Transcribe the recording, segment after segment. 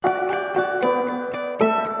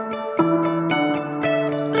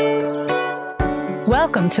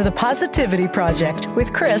Welcome to the Positivity Project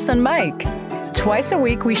with Chris and Mike. Twice a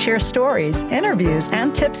week, we share stories, interviews,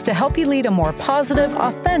 and tips to help you lead a more positive,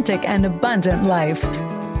 authentic, and abundant life.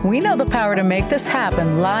 We know the power to make this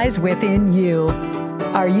happen lies within you.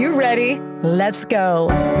 Are you ready? Let's go.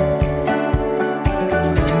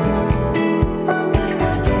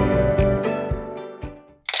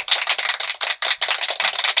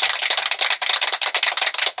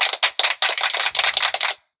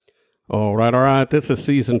 All right. This is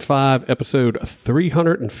season 5, episode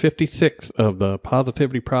 356 of the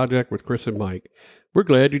Positivity Project with Chris and Mike. We're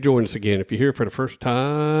glad you joined us again. If you're here for the first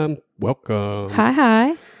time, welcome.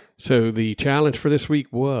 Hi. So the challenge for this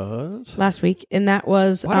week was Last week, and that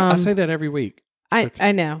was... I say that every week.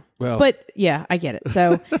 I know. Well, but yeah, I get it.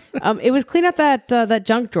 So it was clean out that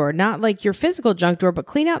junk drawer, not like your physical junk drawer, but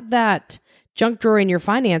clean out that junk drawer in your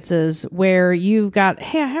finances where you've got,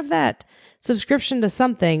 hey, I have that subscription to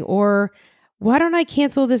something, or why don't I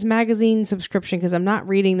cancel this magazine subscription because I'm not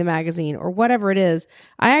reading the magazine, or whatever it is.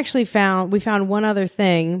 We found one other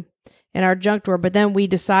thing in our junk drawer, but then we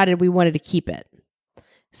decided we wanted to keep it.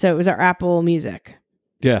 So it was our Apple Music.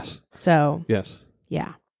 Yes. So yes.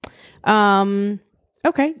 Yeah.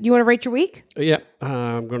 Okay. You want to rate your week? Yeah.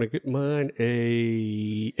 I'm going to get mine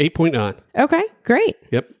a 8.9. Okay. Great.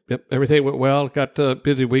 Yep. Everything went well. Got a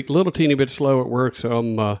busy week. A little teeny bit slow at work, so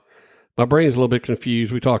I'm my brain's a little bit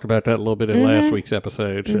confused. We talked about that a little bit in last week's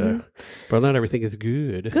episode. So, but other than that, everything is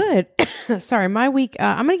good. Good. Sorry, my week,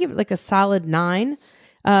 I'm going to give it like a solid 9.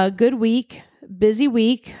 Good week, busy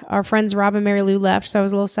week. Our friends Rob and Mary Lou left, so I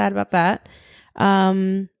was a little sad about that.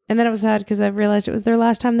 And then I was sad because I realized it was their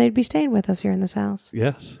last time they'd be staying with us here in this house.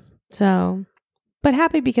 Yes. So, but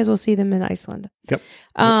happy because we'll see them in Iceland. Yep.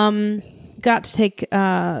 Got to take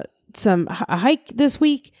a hike this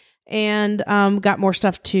week. And got more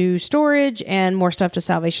stuff to storage and more stuff to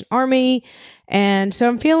Salvation Army. And so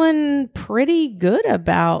I'm feeling pretty good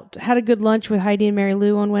had a good lunch with Heidi and Mary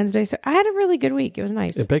Lou on Wednesday. So I had a really good week. It was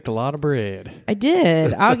nice. And baked a lot of bread. I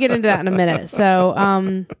did. I'll get into that in a minute. So,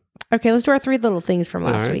 okay, let's do our 3 little things from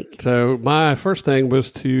last week. So my first thing was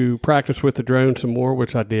to practice with the drone some more,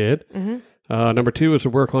 which I did. Number 2 was to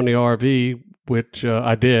work on the RV, which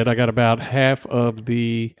I did. I got about half of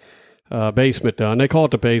the basement done. They call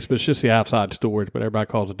it the basement. It's just the outside storage, but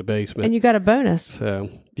everybody calls it the basement. And you got a bonus. So,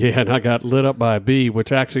 yeah, and I got lit up by a bee,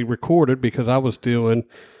 which actually recorded because I was doing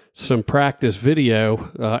some practice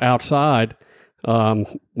video outside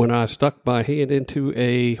when I stuck my hand into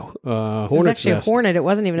a hornet's nest. It was actually a hornet. It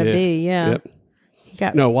wasn't even a bee. Yeah.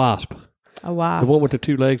 Yep. No, wasp. A wasp. The one with the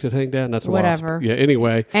 2 legs that hang down, that's a Whatever. wasp. Yeah,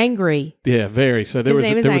 anyway. Angry. Yeah, very. So there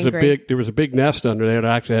was a big nest under there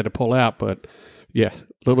that I actually had to pull out, but yeah,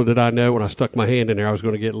 little did I know when I stuck my hand in there I was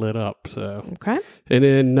going to get lit up. So okay. And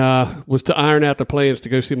then was to iron out the plans to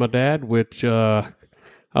go see my dad, which I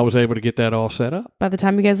was able to get that all set up. By the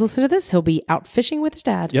time you guys listen to this, he'll be out fishing with his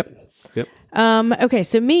dad. Yep. Okay,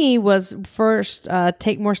 so me was first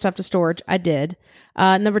take more stuff to storage. I did.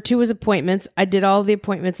 Number 2 was appointments. I did all of the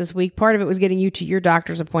appointments this week. Part of it was getting you to your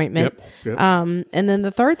doctor's appointment. Yep. And then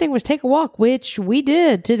the third thing was take a walk, which we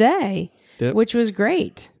did today. Yep. Which was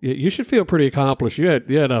great. Yeah, you should feel pretty accomplished. You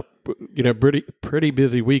had a pretty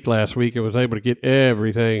busy week last week and was able to get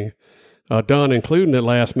everything done, including at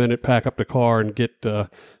last minute pack up the car and get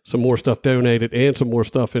some more stuff donated and some more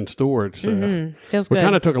stuff in storage. So Feels good. We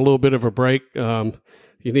kind of took a little bit of a break. You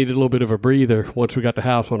needed a little bit of a breather once we got the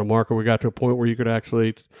house on the market. We got to a point where you could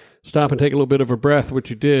actually stop and take a little bit of a breath, which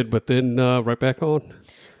you did, but then right back on.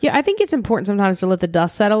 Yeah, I think it's important sometimes to let the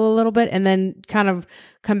dust settle a little bit and then kind of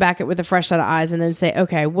come back with a fresh set of eyes and then say,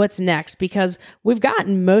 okay, what's next? Because we've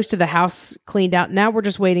gotten most of the house cleaned out. Now we're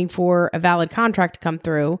just waiting for a valid contract to come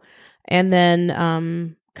through and then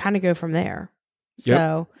kind of go from there.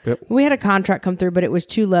 So we had a contract come through, but it was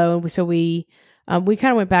too low. So we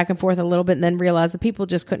kind of went back and forth a little bit and then realized that people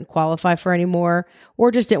just couldn't qualify for any more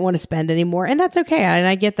or just didn't want to spend anymore. And that's okay. And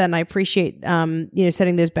I get that. And I appreciate,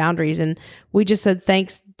 setting those boundaries. And we just said,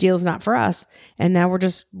 thanks, deal's not for us. And now we're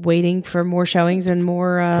just waiting for more showings and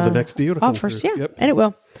more for the next deal to offers. Come through. Yeah. Yep. And it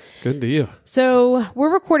will. Good deal. So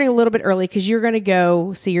we're recording a little bit early because you're going to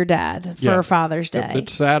go see your dad for Father's Day.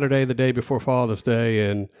 It's Saturday, the day before Father's Day.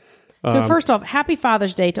 And so first off, happy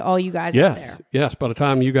Father's Day to all you guys out there. Yes. By the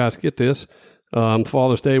time you guys get this,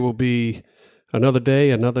 Father's Day will be another day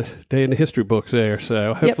in the history books there.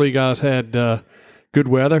 So hopefully you guys had good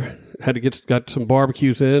weather. Got some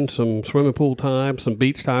barbecues in, some swimming pool time, some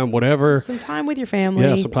beach time, whatever. Some time with your family.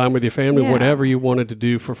 Yeah, some time with your family, whatever you wanted to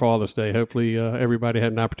do for Father's Day. Hopefully everybody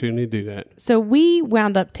had an opportunity to do that. So we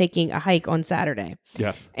wound up taking a hike on Saturday.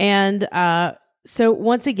 Yeah. And so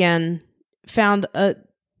once again, found a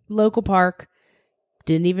local park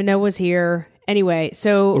didn't even know was here. Anyway,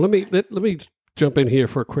 so Well, let me jump in here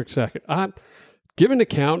for a quick second. I'm given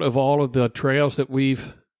account of all of the trails that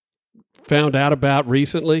we've found out about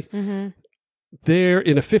recently. They're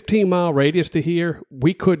in a 15-mile radius to here.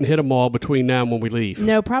 We couldn't hit them all between now and when we leave.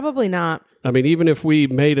 no, probably not. I mean, even if we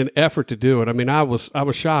made an effort to do it, I mean, I was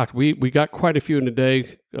shocked. We got quite a few in a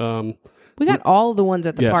day. We got all the ones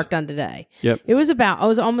at the Yes. park done today. Yep. It was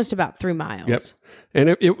almost about 3 miles. Yep.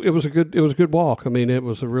 And it was a good walk. I mean, it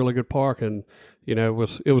was a really good park, and it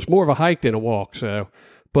was more of a hike than a walk. So,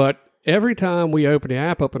 but every time we open the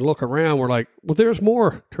app up and look around, we're like, well, there's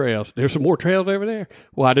more trails. There's some more trails over there.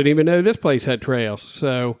 Well, I didn't even know this place had trails.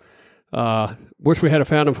 So, wish we had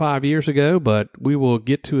found them 5 years ago, but we will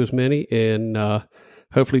get to as many and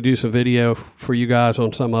hopefully do some video for you guys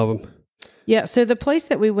on some of them. Yeah, so the place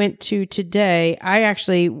that we went to today, I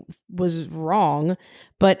actually was wrong,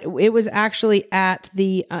 but it was actually at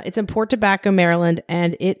it's in Port Tobacco, Maryland,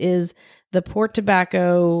 and it is the Port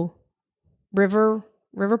Tobacco River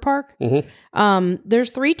Park. There's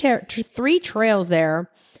three trails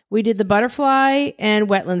there. We did the Butterfly and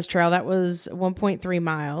Wetlands Trail. That was 1.3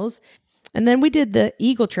 miles. And then we did the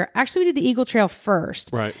Eagle Trail. Actually, we did the Eagle Trail first.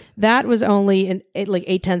 Right. That was only like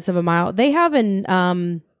 0.8 of a mile. They have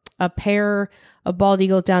a pair of bald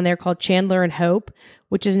eagles down there called Chandler and Hope,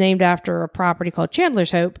 which is named after a property called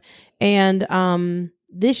Chandler's Hope. And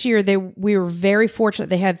this year we were very fortunate.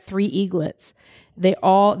 They had 3 eaglets. They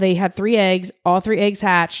had 3 eggs. All 3 eggs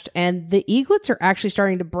hatched, and the eaglets are actually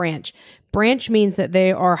starting to branch. Branch means that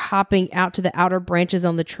they are hopping out to the outer branches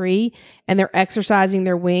on the tree, and they're exercising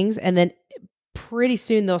their wings, and then pretty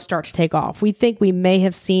soon they'll start to take off. We think we may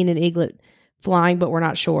have seen an eaglet flying, but we're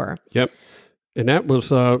not sure. Yep. And that was,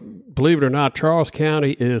 believe it or not, Charles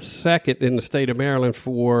County is second in the state of Maryland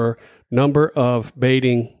for number of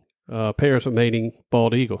pairs of mating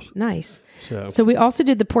bald eagles. Nice. So we also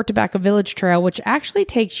did the Port Tobacco Village Trail, which actually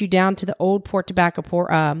takes you down to the old Port Tobacco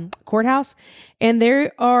courthouse. And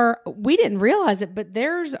we didn't realize it, but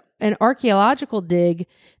there's an archaeological dig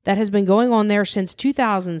that has been going on there since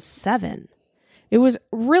 2007. It was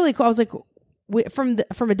really cool. I was like,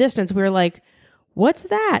 from a distance, we were like, what's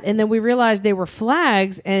that? And then we realized they were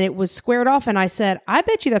flags, and it was squared off. And I said, I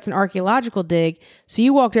bet you that's an archaeological dig. So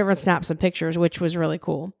you walked over and snapped some pictures, which was really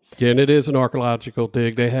cool. Yeah, and it is an archaeological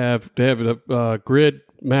dig. They have a grid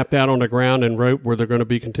mapped out on the ground and rope where they're going to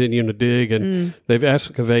be continuing to dig, and they've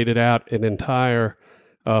excavated out an entire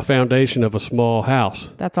foundation of a small house.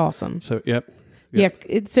 That's awesome. So, yep. Yeah,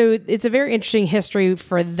 so it's a very interesting history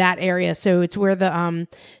for that area. So it's where the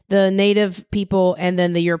native people and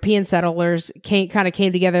then the European settlers came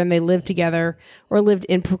together, and they lived together or lived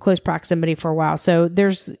in close proximity for a while. So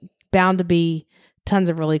there's bound to be tons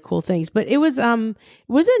of really cool things. But it was a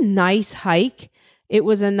nice hike. It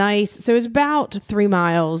was about 3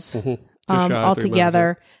 miles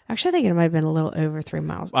altogether. Actually, I think it might have been a little over 3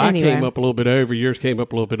 miles. I came up a little bit over. Yours came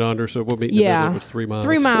up a little bit under, so we'll meet in the middle. It was 3 miles.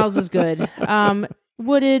 3 miles is good.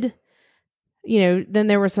 Wooded, then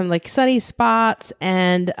there were some like sunny spots,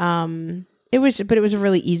 and it was a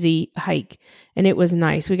really easy hike, and it was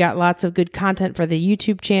nice. We got lots of good content for the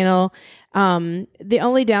YouTube channel. The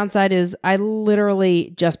only downside is I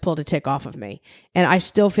literally just pulled a tick off of me, and I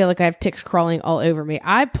still feel like I have ticks crawling all over me.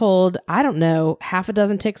 I pulled, I don't know, 6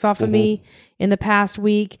 ticks off of me in the past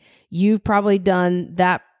week. You've probably done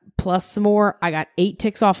that plus some more. I got 8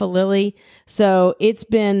 ticks off of Lily. So it's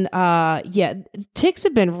been, ticks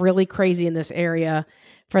have been really crazy in this area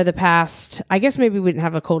for the past, I guess maybe we didn't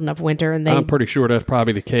have a cold enough winter. And I'm pretty sure that's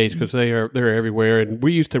probably the case, because they're everywhere. And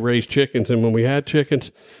we used to raise chickens, and when we had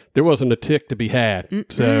chickens, there wasn't a tick to be had.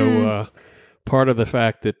 So part of the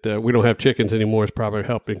fact that we don't have chickens anymore has probably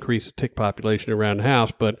helped increase the tick population around the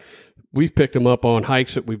house. But we've picked them up on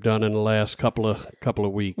hikes that we've done in the last couple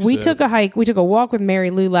of weeks. We took a walk with Mary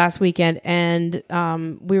Lou last weekend, and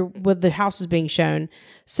the house was being shown.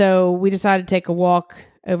 So we decided to take a walk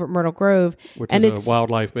over at Myrtle Grove, which and is a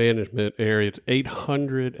wildlife management area. It's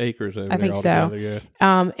 800 acres over there. I think so. Yeah.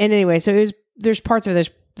 And anyway, so there's parts of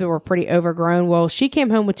this that were pretty overgrown. Well, she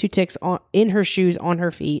came home with 2 ticks in her shoes on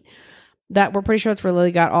her feet. That we're pretty sure that's where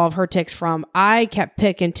Lily got all of her ticks from. I kept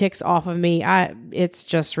picking ticks off of me. It's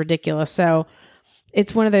just ridiculous. So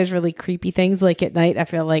it's one of those really creepy things. Like at night, I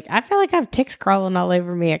feel like I have ticks crawling all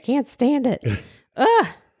over me. I can't stand it. Ugh.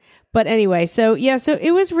 But anyway, so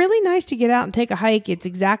it was really nice to get out and take a hike. It's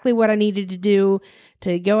exactly what I needed to do,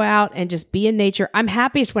 to go out and just be in nature. I'm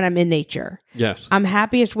happiest when I'm in nature. Yes. I'm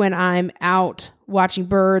happiest when I'm out watching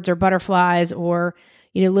birds or butterflies, or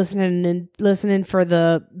listening for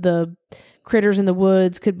the critters in the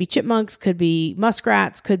woods. Could be chipmunks, could be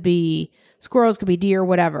muskrats, could be squirrels, could be deer,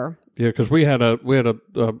 whatever. Yeah, because we had a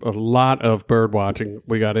lot of bird watching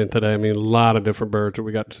we got in today. I mean, a lot of different birds that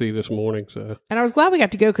we got to see this morning. So, and I was glad we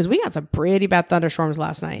got to go because we got some pretty bad thunderstorms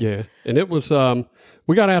last night. Yeah, and it was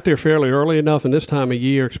we got out there fairly early enough in this time of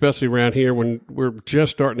year, especially around here when we're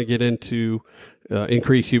just starting to get into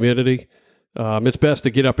increased humidity. It's best to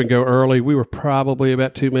get up and go early. We were probably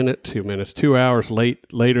about 2 hours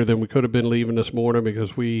later than we could have been leaving this morning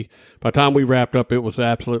because by the time we wrapped up, it was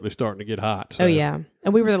absolutely starting to get hot. So. Oh yeah.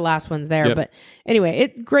 And we were the last ones there. Yep. But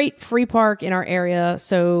anyway, great free park in our area.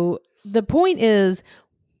 So the point is,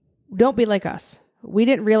 don't be like us. We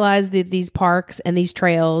didn't realize that these parks and these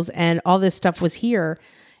trails and all this stuff was here,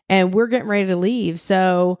 and we're getting ready to leave.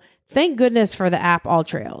 So thank goodness for the app All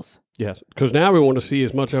Trails. Yes, because now we want to see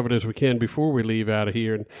as much of it as we can before we leave out of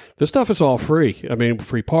here. And this stuff is all free. I mean,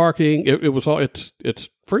 free parking. It's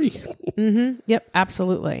free. Mm-hmm. Yep,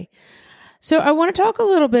 absolutely. So I want to talk a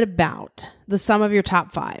little bit about the sum of your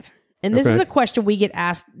top 5. And this is a question we get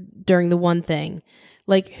asked during the one thing.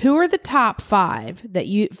 Like, who are the top 5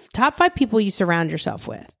 people you surround yourself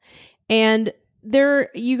with? And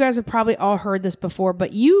you guys have probably all heard this before,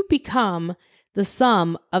 but you become the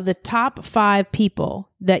sum of the top 5 people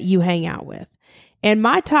that you hang out with. And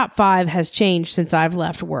my top 5 has changed since I've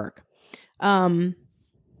left work. I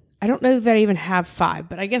don't know that I even have 5,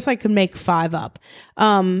 but I guess I could make 5 up.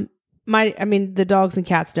 The dogs and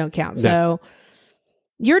cats don't count. No. So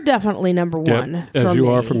you're definitely number 1. Yep, as you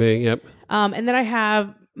are for me. Yep. And then I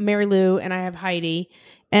have Mary Lou and I have Heidi.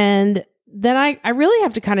 And then I really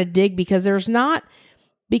have to kind of dig because I'm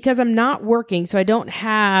not working. So I don't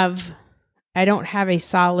have a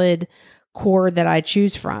solid core that I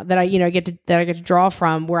choose from, that I get to draw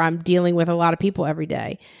from, where I'm dealing with a lot of people every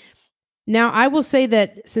day. Now, I will say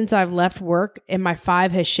that since I've left work and my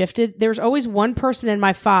 5 has shifted, there's always one person in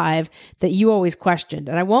my 5 that you always questioned.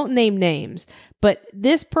 And I won't name names, but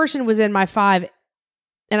this person was in my 5.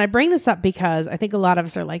 And I bring this up because I think a lot of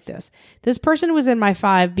us are like this. This person was in my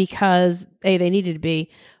 5 because A, they needed to be,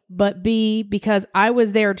 but B, because I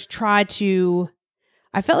was there to try to,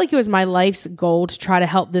 I felt like it was my life's goal to try to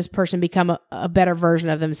help this person become a better version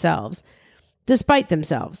of themselves, despite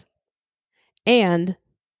themselves. And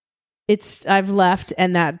I've left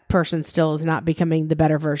and that person still is not becoming the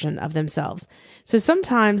better version of themselves. So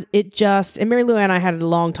sometimes and Mary Lou and I had a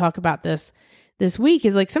long talk about this week,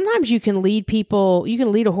 is like, sometimes you can lead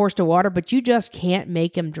a horse to water, but you just can't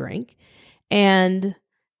make him drink. And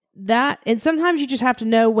sometimes you just have to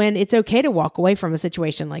know when it's okay to walk away from a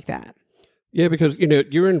situation like that. Yeah, because,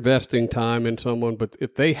 you're investing time in someone, but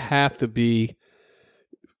if they have to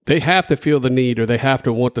feel the need, or they have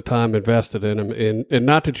to want the time invested in them. And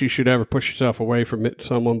not that you should ever push yourself away from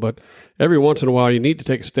someone, but every once in a while you need to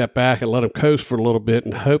take a step back and let them coast for a little bit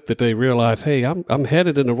and hope that they realize, hey, I'm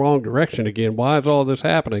headed in the wrong direction again. Why is all this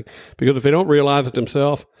happening? Because if they don't realize it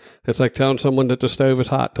themselves, it's like telling someone that the stove is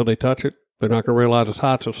hot till they touch it. They're not going to realize it's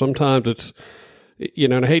hot. So sometimes it's,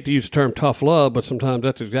 and I hate to use the term tough love, but sometimes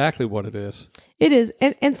that's exactly what it is. It is.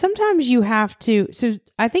 And sometimes you have to, so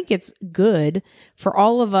I think it's good for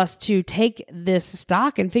all of us to take this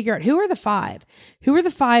stock and figure out who are the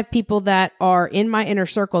 5 people that are in my inner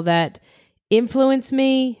circle that influence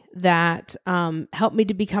me, that help me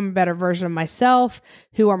to become a better version of myself,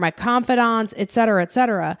 who are my confidants, et cetera, et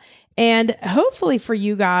cetera. And hopefully for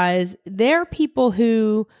you guys, they're people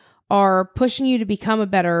who are pushing you to become a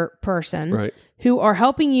better person, right, who are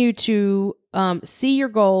helping you to see your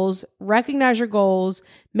goals, recognize your goals,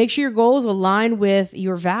 make sure your goals align with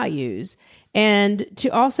your values, and to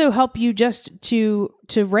also help you just to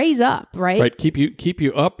raise up, right? Right. Keep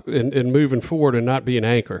you up and moving forward and not be an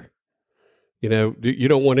anchor. You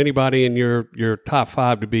don't want anybody in your top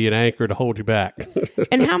 5 to be an anchor to hold you back.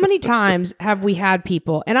 And how many times have we had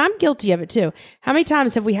people, and I'm guilty of it too, how many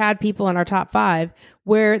times have we had people in our top 5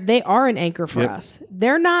 where they are an anchor for us?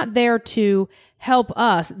 They're not there to help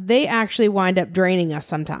us. They actually wind up draining us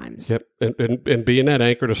sometimes. Yep. And being that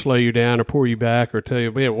anchor to slow you down or pull you back or tell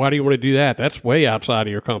you, man, why do you want to do that? That's way outside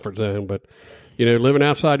of your comfort zone. But living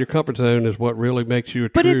outside your comfort zone is what really makes you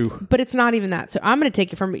true. But it's not even that. So I'm going to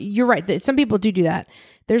take it from, you're right. Some people do that.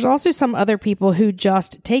 There's also some other people who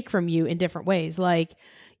just take from you in different ways. Like,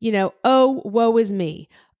 oh, woe is me.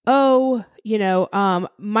 Oh,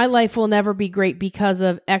 my life will never be great because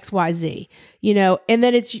of X, Y, Z, and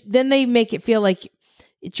then they make it feel like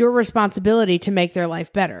it's your responsibility to make their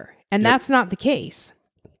life better. And that's not the case.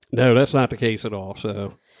 No, that's not the case at all.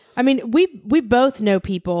 So, I mean, we both know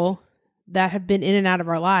people that have been in and out of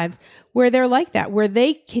our lives where they're like that, where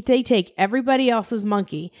they take everybody else's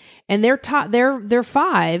monkey and their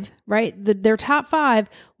 5, right? Their top 5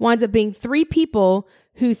 winds up being 3 people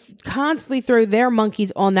who constantly throw their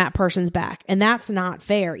monkeys on that person's back, and that's not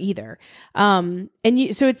fair either. So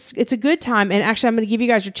it's a good time. And actually, I'm going to give you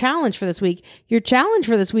guys your challenge for this week. Your challenge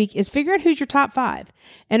for this week is figure out who's your top 5,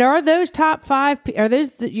 and are those top 5? Are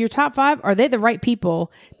those your top 5? Are they the right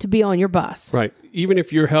people to be on your bus? Right. Even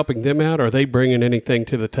if you're helping them out, are they bringing anything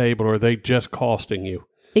to the table, or are they just costing you?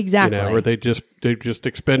 Exactly. Or they're just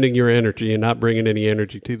expending your energy and not bringing any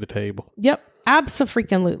energy to the table. Yep.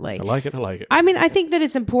 Absolutely. I like it. I mean, I think that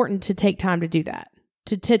it's important to take time to do that,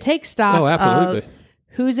 to take stock of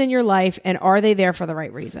who's in your life and are they there for the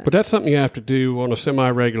right reason. But that's something you have to do on a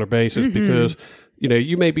semi-regular basis because,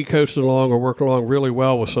 you may be coasting along or working along really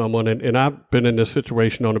well with someone. And I've been in this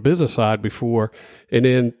situation on the business side before. And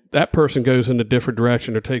then that person goes in a different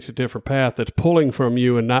direction or takes a different path that's pulling from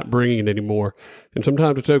you and not bringing it anymore. And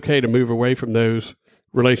sometimes it's okay to move away from those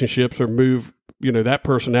relationships or move that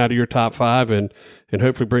person out of your top 5 and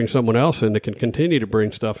hopefully bring someone else in that can continue to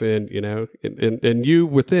bring stuff in, and you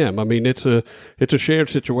with them. I mean, it's a shared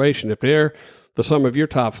situation. If they're the sum of your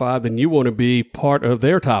top 5, then you want to be part of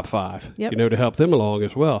their top 5, to help them along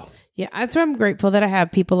as well. Yeah. That's why I'm grateful that I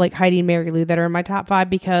have people like Heidi and Mary Lou that are in my top 5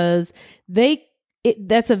 because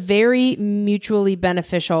that's a very mutually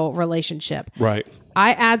beneficial relationship. Right.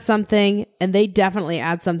 I add something and they definitely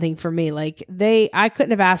add something for me. Like I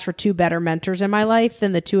couldn't have asked for 2 better mentors in my life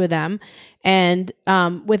than the 2 of them. And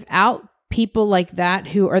without people like that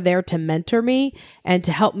who are there to mentor me and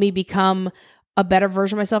to help me become a better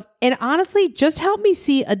version of myself, and honestly, just help me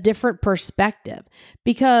see a different perspective,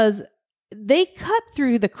 because they cut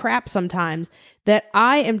through the crap sometimes that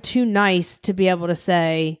I am too nice to be able to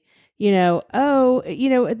say, that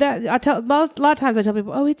a lot of times I tell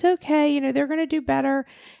people, oh, it's okay. They're going to do better.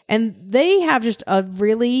 And they have just a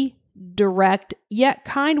really direct yet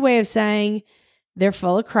kind way of saying they're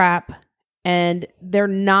full of crap and they're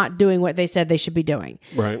not doing what they said they should be doing.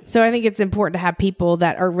 Right. So I think it's important to have people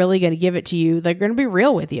that are really going to give it to you. They're going to be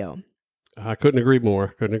real with you. I couldn't agree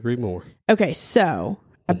more. Okay. So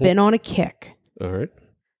I've been on a kick. All right.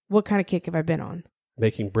 What kind of kick have I been on?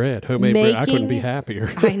 Making bread, homemade bread. I couldn't be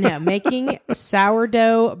happier. I know. Making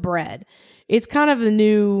sourdough bread. It's kind of the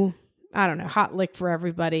new, hot lick for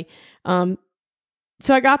everybody. So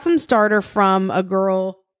I got some starter from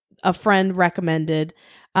a friend recommended.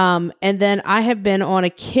 And then I have been on a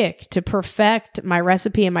kick to perfect my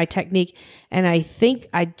recipe and my technique. And I think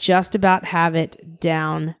I just about have it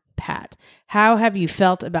down pat. How have you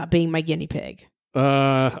felt about being my guinea pig?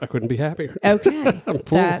 I couldn't be happier. Okay. I'm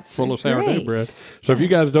full of sourdough bread. So if you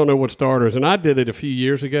guys don't know what starter is, and I did it a few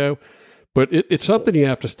years ago, but it's something you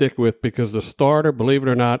have to stick with because the starter, believe it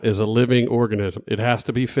or not, is a living organism. It has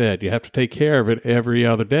to be fed. You have to take care of it every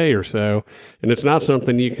other day or so. And it's not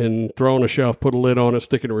something you can throw on a shelf, put a lid on it,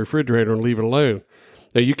 stick it in a refrigerator and leave it alone.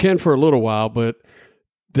 Now you can for a little while, but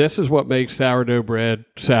this is what makes sourdough bread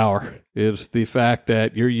sour, is the fact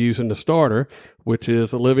that you're using the starter, which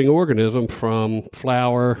is a living organism from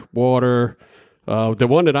flour, water. The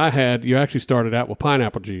one that I had, you actually started out with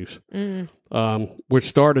pineapple juice, which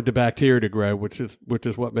started the bacteria to grow, which is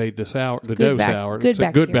what made the dough sour.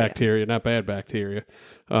 Good bacteria, not bad bacteria.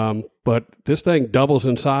 But this thing doubles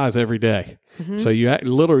in size every day. Mm-hmm. So you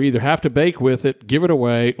literally either have to bake with it, give it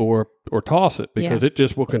away, or toss it because it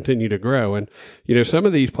just will continue to grow. And, some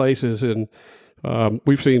of these places, and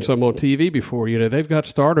we've seen some on TV before, they've got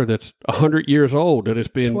starter that's 100 years old that has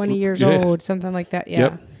been 20 years old, something like that. Yeah.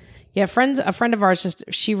 Yep. Yeah. A friend of ours,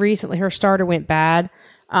 she recently, her starter went bad.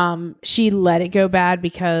 She let it go bad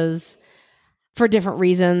because for different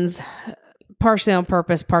reasons, partially on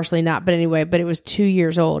purpose, partially not. But anyway, it was 2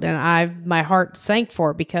 years old and my heart sank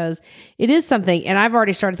for it because it is something. And I've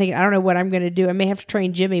already started thinking, I don't know what I'm going to do. I may have to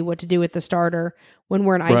train Jimmy what to do with the starter when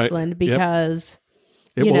we're in Iceland because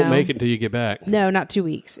it won't make it until you get back. No, not 2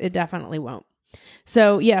 weeks. It definitely won't.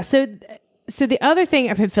 So yeah. So the other thing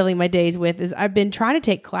I've been filling my days with is I've been trying to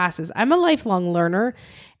take classes. I'm a lifelong learner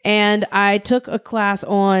and I took a class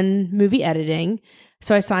on movie editing.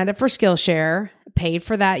 So I signed up for Skillshare, paid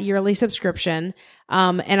for that yearly subscription.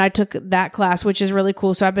 And I took that class, which is really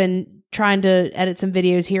cool. So I've been trying to edit some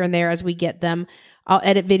videos here and there as we get them. I'll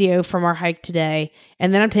edit video from our hike today.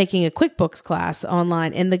 And then I'm taking a QuickBooks class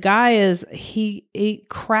online. And the guy he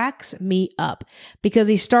cracks me up because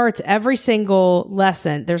he starts every single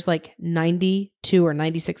lesson. There's like 92 or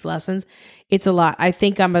 96 lessons. It's a lot. I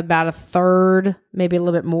think I'm about a third, maybe a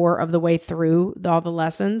little bit more of the way through all the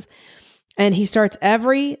lessons. And he starts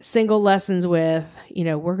every single lessons with,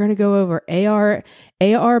 we're going to go over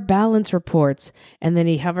AR balance reports. And then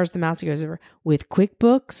he hovers the mouse. He goes over with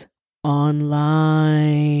QuickBooks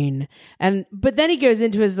Online. But then he goes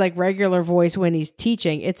into his like regular voice when he's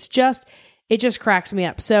teaching. It's it just cracks me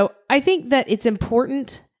up. So I think that it's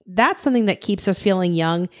important. That's something that keeps us feeling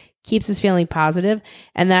young, keeps us feeling positive,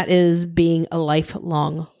 and that is being a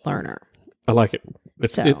lifelong learner. I like it.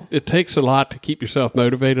 It takes a lot to keep yourself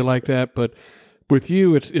motivated like that, but with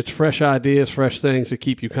you, it's fresh ideas, fresh things that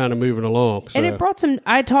keep you kind of moving along. So. And it brought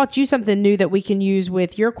I taught you something new that we can use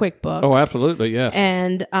with your QuickBooks. Oh, absolutely, yes.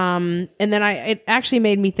 And then it actually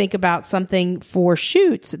made me think about something for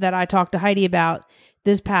shoots that I talked to Heidi about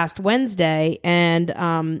this past Wednesday. And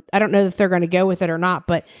I don't know if they're going to go with it or not,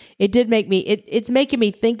 but it did make me, it's making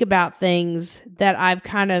me think about things that I've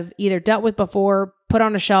kind of either dealt with before, put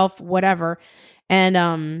on a shelf, whatever.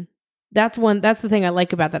 And that's the thing I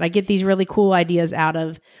like about that. I get these really cool ideas out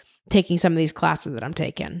of taking some of these classes that I'm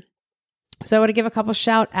taking. So I want to give a couple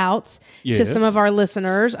shout outs to some of our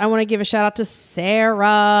listeners. I want to give a shout out to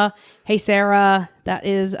Sarah. Hey, Sarah. That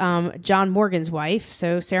is John Morgan's wife.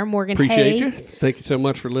 So Sarah Morgan. Appreciate you. Thank you so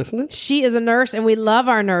much for listening. She is a nurse and we love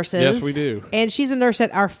our nurses. Yes, we do. And she's a nurse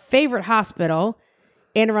at our favorite hospital,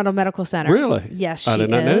 Anne Arundel Medical Center. Really? Yes, she is. I did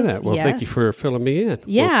not know that. Well, thank you for filling me in.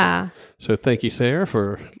 Yeah. So thank you, Sarah,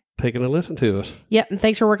 for taking a listen to us. Yep, and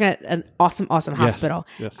thanks for working at an awesome hospital.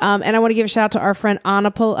 Yes. And I want to give a shout out to our friend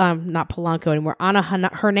Anna, not Polanco anymore, Anna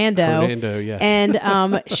Hernando. Hernando, yes.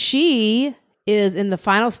 And she is in the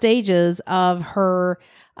final stages of her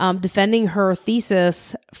defending her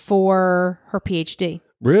thesis for her PhD.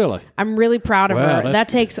 Really? I'm really proud of her. That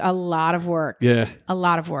That's takes a lot of work. Yeah. A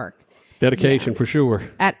lot of work. Dedication for sure.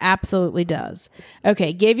 It absolutely does.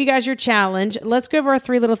 Okay, gave you guys your challenge. Let's go over our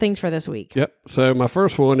 3 little things for this week. Yep. So my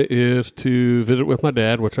first one is to visit with my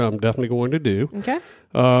dad, which I'm definitely going to do. Okay.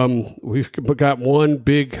 We've got one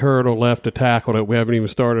big hurdle left to tackle that we haven't even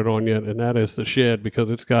started on yet, and that is the shed,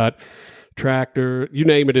 because it's got tractor, you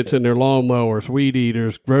name it, it's in there, lawnmowers, weed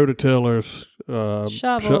eaters, rototillers,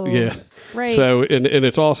 shovels, rakes. So, and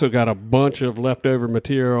it's also got a bunch of leftover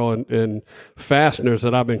material and fasteners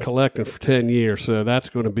that I've been collecting for 10 years. So that's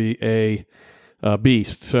going to be a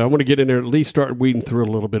beast. So I want to get in there, at least start weeding through a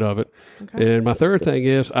little bit of it. Okay. And my third thing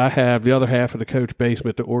is I have the other half of the coach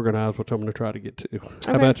basement to organize, which I'm going to try to get to.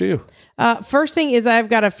 How about you? First thing is I've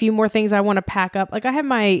got a few more things I want to pack up. Like I have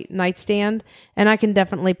my nightstand and I can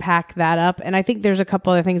definitely pack that up. And I think there's a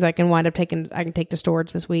couple other things I can wind up taking, I can take to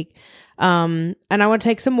storage this week. And I want to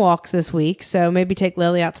take some walks this week. So maybe take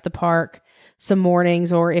Lily out to the park some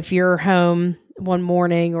mornings, or if you're home one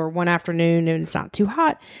morning or one afternoon and it's not too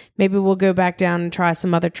hot, maybe we'll go back down and try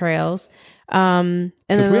some other trails. And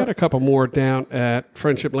then we had a couple more down at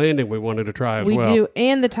Friendship Landing we wanted to try as well. We do.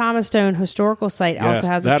 And the Thomas Stone Historical Site also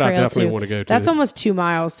has a trail I definitely too. Want to go to. That's almost 2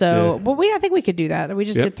 miles. So, but I think we could do that. We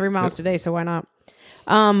just did 3 miles today. So why not?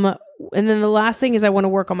 And then the last thing is I want to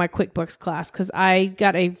work on my QuickBooks class, because I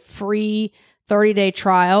got a free 30-day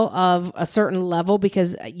trial of a certain level,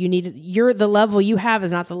 because the level you have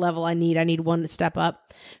is not the level I need. I need one to step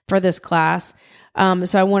up for this class.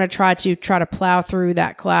 So I want to try to plow through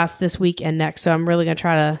that class this week and next. So I'm really going to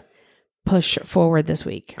try to push forward this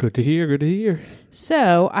week. Good to hear. Good to hear.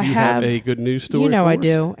 So I have a good news story. You know for I us?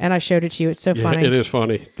 do, and I showed it to you. It's so funny. It is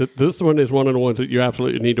funny. This one is one of the ones that you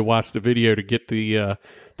absolutely need to watch the video to get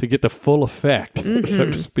the full effect, so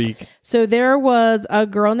to speak. So there was a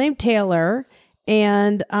girl named Taylor,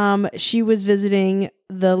 and she was visiting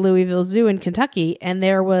the Louisville Zoo in Kentucky, and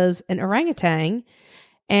there was an orangutan.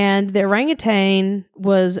 And the orangutan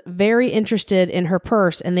was very interested in her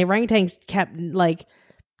purse, and the orangutan kept like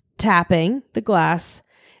tapping the glass,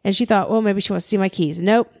 and she thought, well, maybe she wants to see my keys.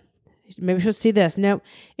 Nope. Maybe she wants to see this. Nope.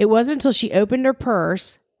 It wasn't until she opened her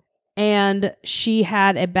purse and she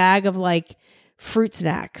had a bag of like fruit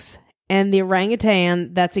snacks, and the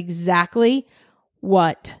orangutan, that's exactly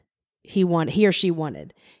what he or she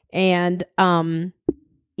wanted. And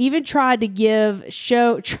even tried to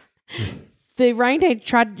the orangutan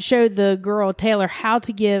tried to show the girl Taylor how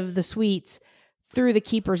to give the sweets through the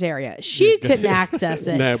keeper's area. She couldn't access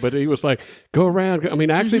it. No, but he was like, go around. I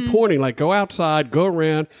mean, actually pointing, like, go outside, go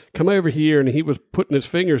around, come over here. And he was putting his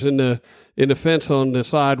fingers in the fence on the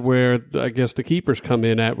side where I guess the keepers come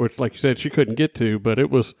in at, which, like you said, she couldn't get to. But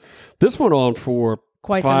this went on for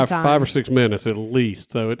quite some time. 5 or 6 minutes at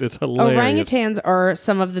least. So it's hilarious. Orangutans are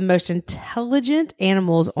some of the most intelligent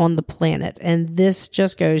animals on the planet, and this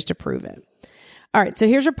just goes to prove it. All right, so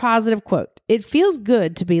here's your positive quote. It feels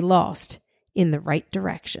good to be lost in the right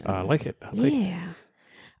direction. I like it. Yeah.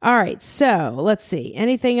 All right, so let's see.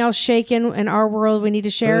 Anything else shaking in our world we need to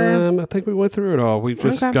share? I think we went through it all. We've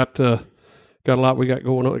just got a lot we got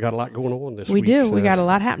going on. We got a lot going on this week. We do. So. We got a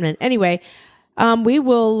lot happening. Anyway, We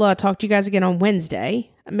will talk to you guys again on Wednesday.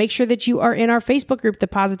 Make sure that you are in our Facebook group, The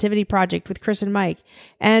Positivity Project with Chris and Mike.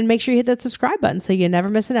 And make sure you hit that subscribe button so you never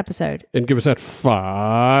miss an episode. And give us that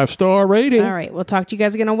 5-star rating. All right. We'll talk to you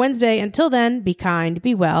guys again on Wednesday. Until then, be kind,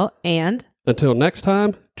 be well, and... Until next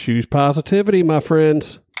time, choose positivity, my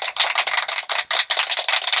friends.